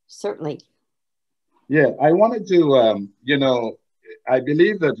 Certainly. Yeah, I wanted to, I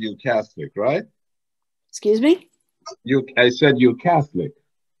believe that you're Catholic, right? Excuse me? I said you're Catholic.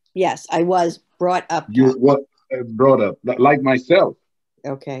 Yes, I was brought up. Brought up, like myself.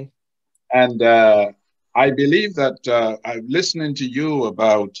 Okay. And I believe that I'm listening to you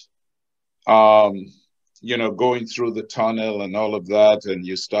about, going through the tunnel and all of that. And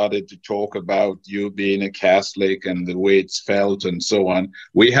you started to talk about you being a Catholic and the way it's felt and so on.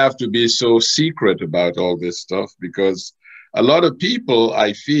 We have to be so secret about all this stuff because a lot of people,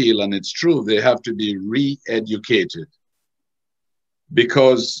 I feel, and it's true, they have to be re-educated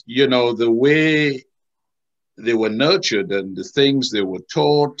because, the way they were nurtured and the things they were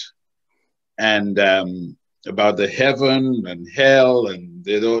taught and about the heaven and hell, and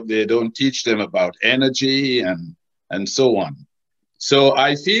they don't teach them about energy and so on. So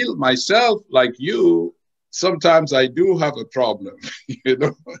I feel myself, like you, sometimes I do have a problem,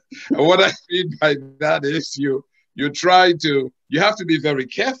 And what I mean by that is you have to be very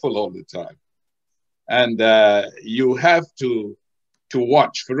careful all the time. And you have to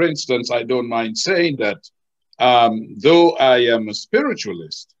watch. For instance, I don't mind saying that though I am a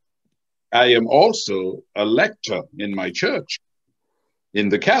spiritualist, I am also a lector in my church. in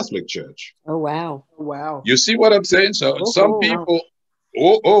the Catholic Church. Oh, wow. Wow. You see what I'm saying? So some people,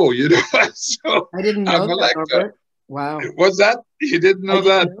 you know, so I didn't know that, Robert. Wow. What's that? You didn't know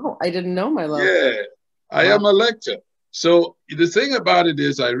that? I didn't know, my love. Yeah, I am a lector. So the thing about it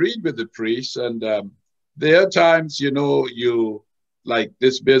is I read with the priests, and there are times, you know, you like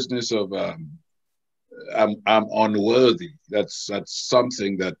this business of I'm unworthy. That's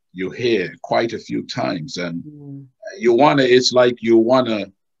something that you hear quite a few times. And you want to, it's like you want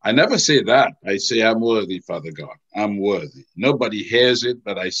to, I never say that. I say, I'm worthy, Father God. I'm worthy. Nobody hears it,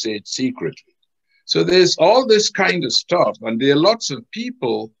 but I say it secretly. So there's all this kind of stuff. And there are lots of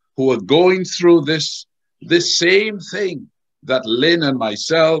people who are going through this same thing that Lynn and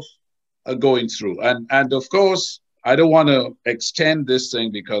myself are going through. And of course, I don't want to extend this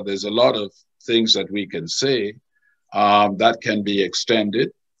thing because there's a lot of things that we can say that can be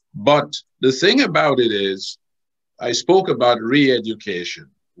extended. But the thing about it is, I spoke about re-education.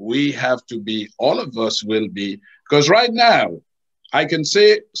 We have to be, all of us will be, because right now, I can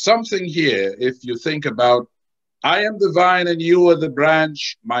say something here. If you think about, I am the vine and you are the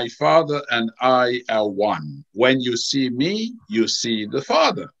branch, my Father and I are one. When you see me, you see the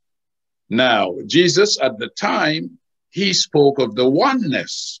Father. Now, Jesus at the time, he spoke of the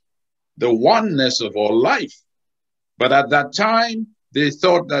oneness of all life. But at that time, they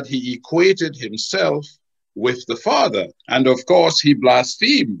thought that he equated himself with the Father. And of course, he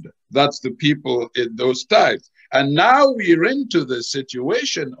blasphemed. That's the people in those times. And now we're into the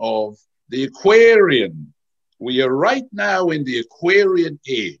situation of the Aquarian. We are right now in the Aquarian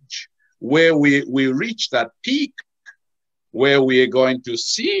age, where we reach that peak, where we are going to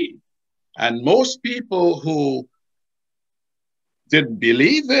see. And most people who didn't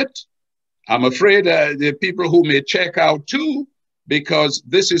believe it, I'm afraid there are people who may check out too, because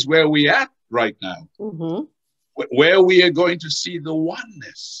this is where we're at right now, where we are going to see the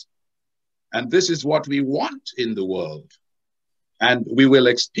oneness. And this is what we want in the world. And we will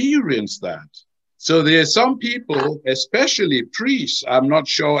experience that. So there are some people, especially priests, I'm not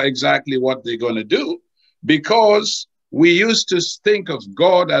sure exactly what they're going to do, because we used to think of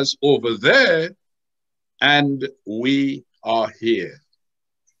God as over there, and we are here.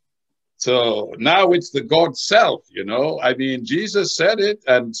 So now it's the God self, you know. I mean, Jesus said it,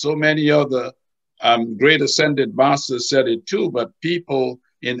 and so many other great ascended masters said it too, but people,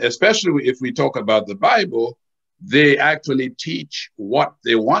 especially if we talk about the Bible, they actually teach what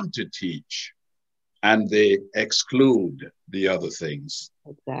they want to teach, and they exclude the other things.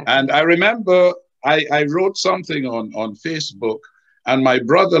 Exactly. And I remember I wrote something on Facebook, and my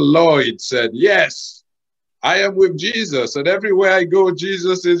brother Lloyd said, yes, I am with Jesus, and everywhere I go,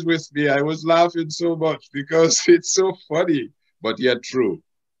 Jesus is with me. I was laughing so much because it's so funny, but yet true,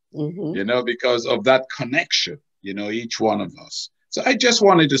 you know, because of that connection, you know, each one of us. So I just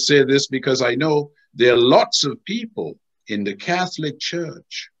wanted to say this because I know there are lots of people in the Catholic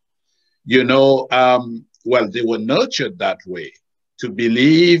Church, you know, well, they were nurtured that way to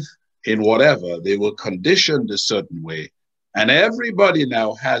believe in whatever. They were conditioned a certain way. And everybody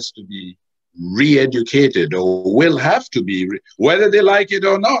now has to be re-educated, or will have to be, whether they like it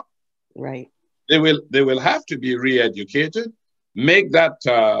or not. Right. They will have to be re-educated, make that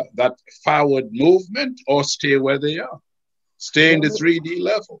forward movement, or stay where they are. Stay in the 3D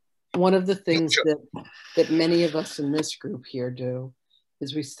level. One of the things that many of us in this group here do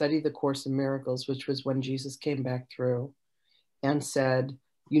is we study the Course in Miracles, which was when Jesus came back through and said,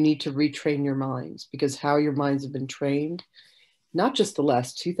 you need to retrain your minds, because how your minds have been trained, not just the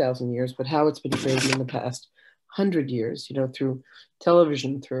last 2,000 years, but how it's been trained in the past 100 years, you know, through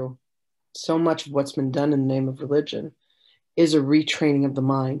television, through so much of what's been done in the name of religion, is a retraining of the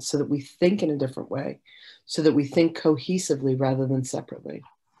mind so that we think in a different way, so that we think cohesively rather than separately.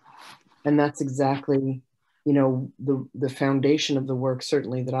 And that's exactly, you know, the foundation of the work,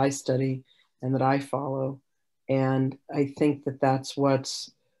 certainly, that I study and that I follow. And I think that that's what's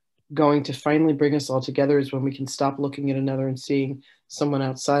going to finally bring us all together, is when we can stop looking at another and seeing someone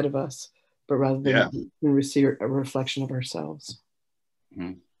outside of us, but rather than receive a reflection of ourselves.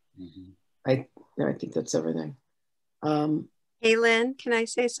 I think that's everything. Hey, Lynn, can I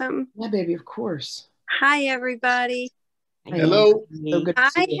say something? Yeah, baby, of course. Hi, everybody. Hello. So good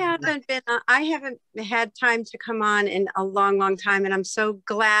to see you. I haven't had time to come on in a long, long time, and I'm so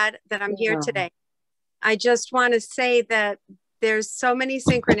glad that I'm here today. I just want to say that there's so many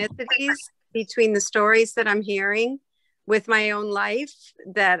synchronicities between the stories that I'm hearing with my own life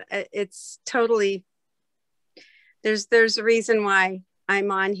that it's totally, there's a reason why I'm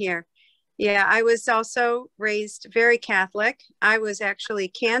on here. Yeah, I was also raised very Catholic. I was actually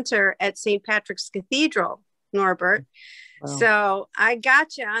cantor at St. Patrick's Cathedral Norbert. Wow. So I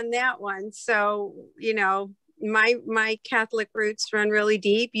got you on that one. So, you know, my Catholic roots run really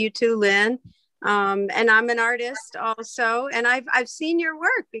deep. You too, Lynn. And I'm an artist also. And I've seen your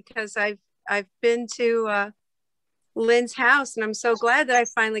work because I've been to Lynn's house, and I'm so glad that I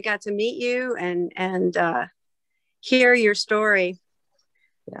finally got to meet you and hear your story.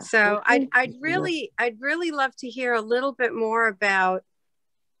 Yeah. So I'd really love to hear a little bit more about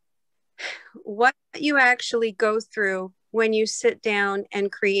what you actually go through when you sit down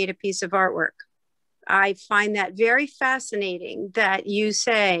and create a piece of artwork. I find that very fascinating that you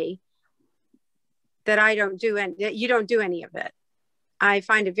say that that you don't do any of it. I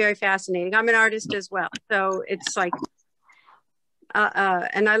find it very fascinating. I'm an artist as well. So it's like,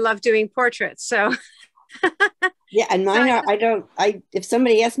 and I love doing portraits. So yeah, and mine are, if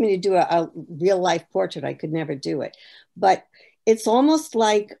somebody asked me to do a real life portrait, I could never do it. But it's almost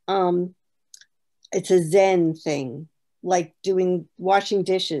like, it's a Zen thing. Like washing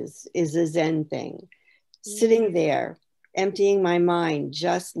dishes is a Zen thing. Sitting there, emptying my mind,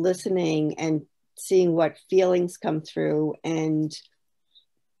 just listening and seeing what feelings come through, and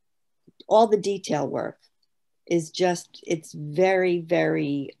all the detail work is just, it's very,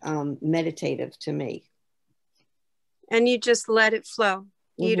 very meditative to me. And you just let it flow.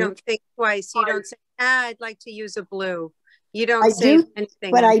 You don't think twice. You don't say, I'd like to use a blue. You don't say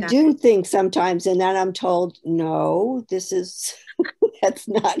anything. But like I do think sometimes, and then I'm told, no, this is, that's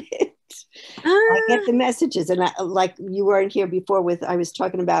not it. I get the messages. And like you weren't here before I was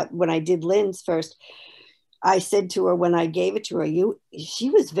talking about when I did Lynn's first, I said to her when I gave it to her, she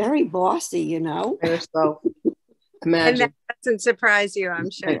was very bossy, you know. So imagine. And that doesn't surprise you,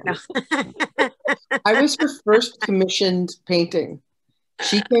 I'm sure. No. I was her first commissioned painting.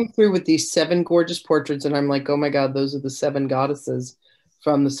 She came through with these 7 gorgeous portraits, and I'm like, oh my God, those are the 7 goddesses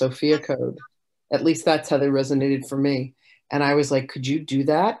from the Sophia Code. At least that's how they resonated for me. And I was like, could you do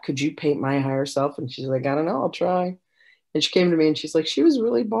that? Could you paint my higher self? And she's like, I don't know, I'll try. And she came to me and she's like, she was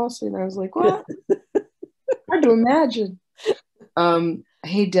really bossy. And I was like, what? Hard to imagine.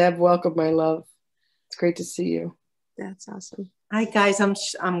 Hey, Deb, welcome, my love. It's great to see you. That's awesome. Hi, guys.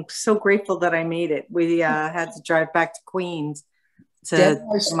 I'm so grateful that I made it. We had to drive back to Queens to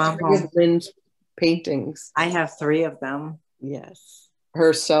Mom home. Lynn's paintings. I have 3 of them. Yes.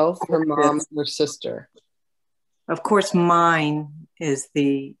 Herself, her mom, and her sister. Of course, mine is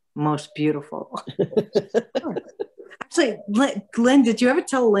the most beautiful. Actually, Lynn, did you ever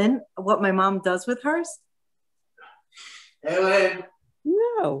tell Lynn what my mom does with hers? Hey, Lynn.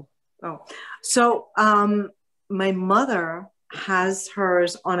 No. Oh, so my mother has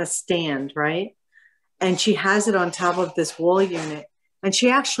hers on a stand, right? And she has it on top of this wall unit. And she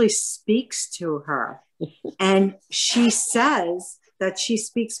actually speaks to her. And she says that she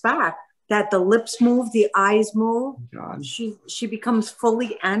speaks back, that the lips move, the eyes move. God. She becomes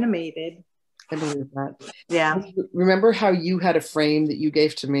fully animated. I believe that. Yeah. Remember how you had a frame that you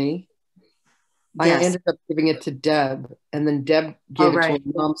gave to me? Yes. I ended up giving it to Deb, and then Deb gave it to her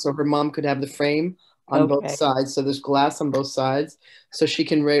mom so her mom could have the frame on both sides. So there's glass on both sides, so she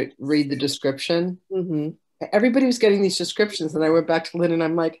can read the description. Mm-hmm. Everybody was getting these descriptions, and I went back to Lynn, and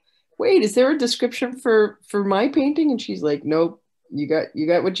I'm like, "Wait, is there a description for my painting?" And she's like, "Nope, you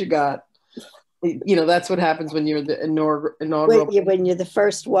got what you got." You know, that's what happens when you're the inaugural. When you're the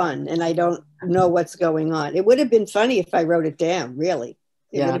first one, and I don't know what's going on. It would have been funny if I wrote it down. Really,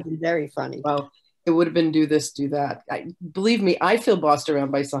 it would have been very funny. Well, it would have been do this, do that. Believe me, I feel bossed around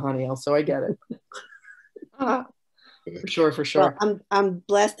by Sohmalife, so I get it. For sure. Well, I'm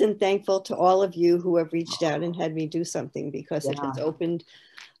blessed and thankful to all of you who have reached out and had me do something, because it has opened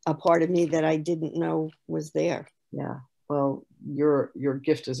a part of me that I didn't know was there. Yeah. Well, your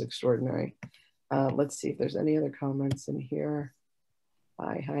gift is extraordinary. Let's see if there's any other comments in here.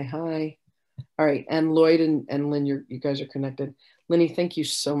 Hi. All right. And Lloyd and Lynn, you guys are connected. Linny, thank you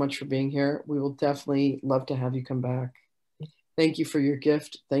so much for being here. We will definitely love to have you come back. Thank you for your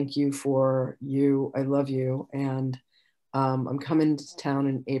gift. Thank you for you. I love you. And I'm coming to town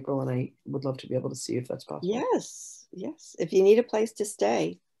in April, and I would love to be able to see you if that's possible. Yes. If you need a place to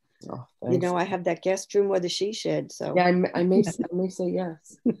stay. Oh, you know, I have that guest room or the she shed. So yeah, I may say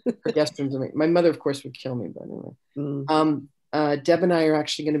yes. For guest rooms, my mother, of course, would kill me, but anyway. Deb and I are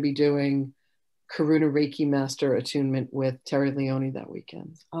actually going to be doing Karuna Reiki Master Attunement with Terry Leone that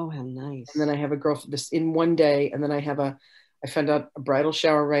weekend. Oh, how nice! And then I have a girl just in one day, and then I found out a bridal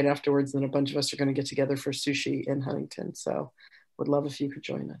shower right afterwards. And then a bunch of us are going to get together for sushi in Huntington. So, would love if you could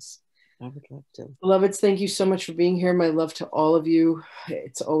join us. I would love to. Beloveds, thank you so much for being here. My love to all of you.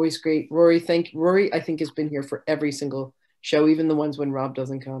 It's always great. Rory, I think, has been here for every single show, even the ones when Rob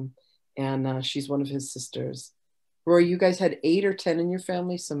doesn't come. and she's one of his sisters. Roy, you guys had 8 or 10 in your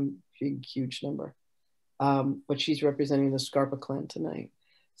family, some big, huge number. But she's representing the Scarpa clan tonight.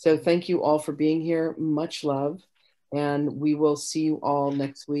 So thank you all for being here. Much love. And we will see you all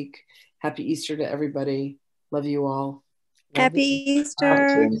next week. Happy Easter to everybody. Love you all. Happy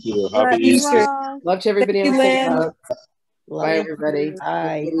Easter. Thank you. Happy Easter. Love to everybody on Lynn. Facebook. Bye, everybody.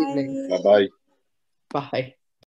 Bye. Good evening. Bye-bye. Bye.